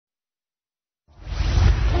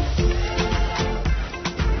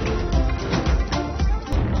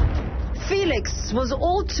Felix was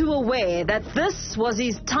all too aware that this was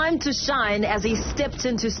his time to shine as he stepped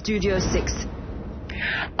into Studio 6.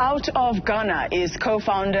 Out of Ghana is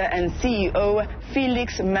co-founder and CEO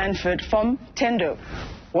Felix Manford from Tendo.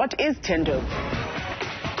 What is Tendo?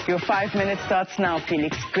 Your 5 minutes starts now,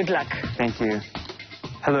 Felix. Good luck. Thank you.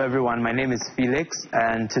 Hello everyone, my name is Felix,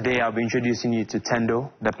 and today I'll be introducing you to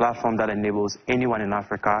Tendo, the platform that enables anyone in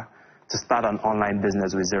Africa to start an online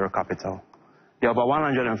business with zero capital. There are about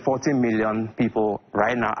 140 million people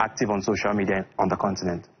right now active on social media on the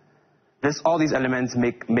continent. All these elements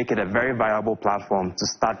make it a very viable platform to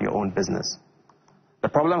start your own business. The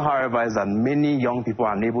problem, however, is that many young people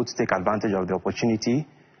are unable to take advantage of the opportunity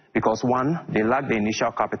because, one, they lack the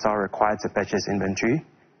initial capital required to purchase inventory,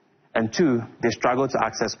 and two, they struggle to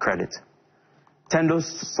access credit. Tendo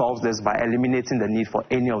solves this by eliminating the need for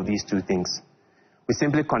any of these two things. We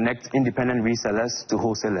simply connect independent resellers to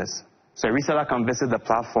wholesalers. So a reseller can visit the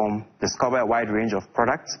platform, discover a wide range of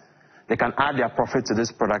products. They can add their profit to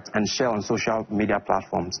this product and share on social media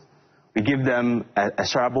platforms. We give them a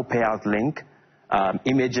shareable payout link,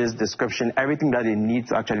 images, description, everything that they need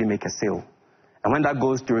to actually make a sale. And when that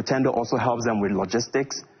goes through, Tendo also helps them with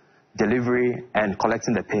logistics, delivery, and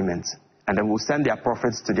collecting the payments. And then we'll send their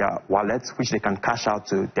profits to their wallets, which they can cash out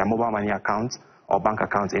to their mobile money account or bank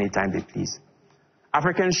account anytime they please.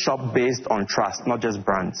 Africans shop based on trust, not just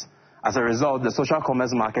brands. As a result, the social commerce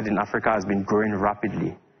market in Africa has been growing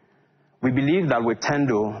rapidly. We believe that with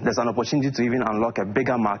Tendo, there's an opportunity to even unlock a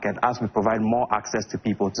bigger market as we provide more access to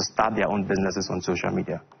people to start their own businesses on social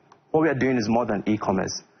media. What we are doing is more than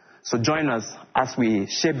e-commerce. So join us as we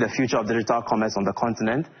shape the future of digital commerce on the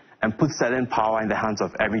continent and put selling power in the hands of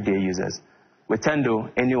everyday users. With Tendo,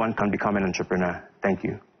 anyone can become an entrepreneur. Thank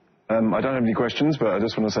you. I don't have any questions, but I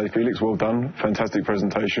just want to say, Felix, well done. Fantastic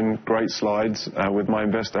presentation, great slides. With my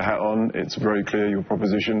investor hat on, it's very clear your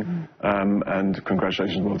proposition, and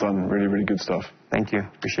congratulations, well done. Really, really good stuff. Thank you.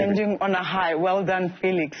 Appreciate it. Ending on a high. Well done,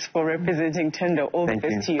 Felix, for representing Tendo. All the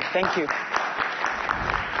best to you. Thank you.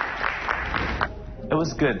 It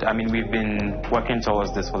was good. I mean, we've been working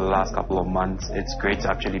towards this for the last couple of months. It's great to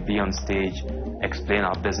actually be on stage, explain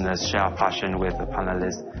our business, share our passion with the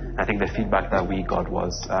panelists. I think the feedback that we got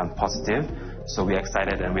was positive, so we're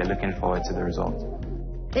excited and we're looking forward to the result.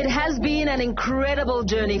 It has been an incredible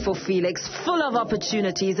journey for Felix, full of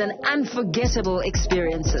opportunities and unforgettable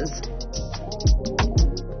experiences.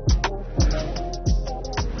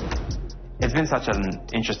 It's been such an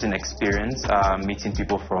interesting experience, meeting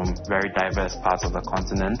people from very diverse parts of the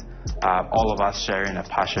continent, all of us sharing a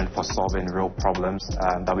passion for solving real problems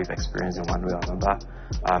that we've experienced in one way or another.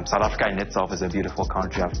 South Africa in itself is a beautiful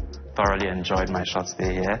country. I've thoroughly enjoyed my short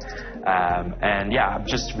stay here. And yeah, I'm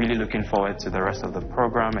just really looking forward to the rest of the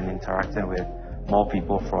program and interacting with more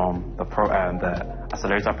people from the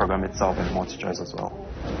Accelerator program itself and Multichoice as well.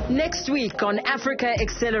 Next week on Africa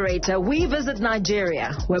Accelerator, we visit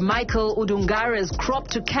Nigeria, where Michael Udungara's Crop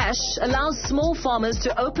to Cash allows small farmers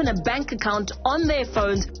to open a bank account on their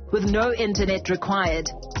phones with no internet required.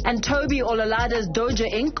 And Toby Ololada's Doja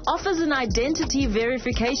Inc. offers an identity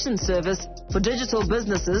verification service for digital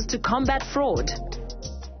businesses to combat fraud.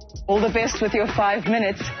 All the best with your 5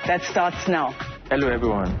 minutes. That starts now. Hello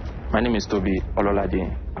everyone. My name is Toby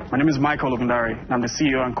Ololade. My name is Michael Ogundari. I'm the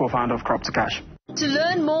CEO and co-founder of Crop to Cash. To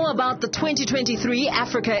learn more about the 2023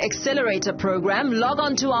 Africa Accelerator program, log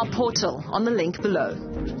on to our portal on the link below.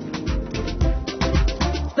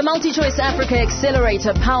 The Multichoice Africa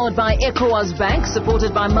Accelerator, powered by ECOWAS Bank,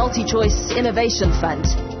 supported by Multichoice Innovation Fund.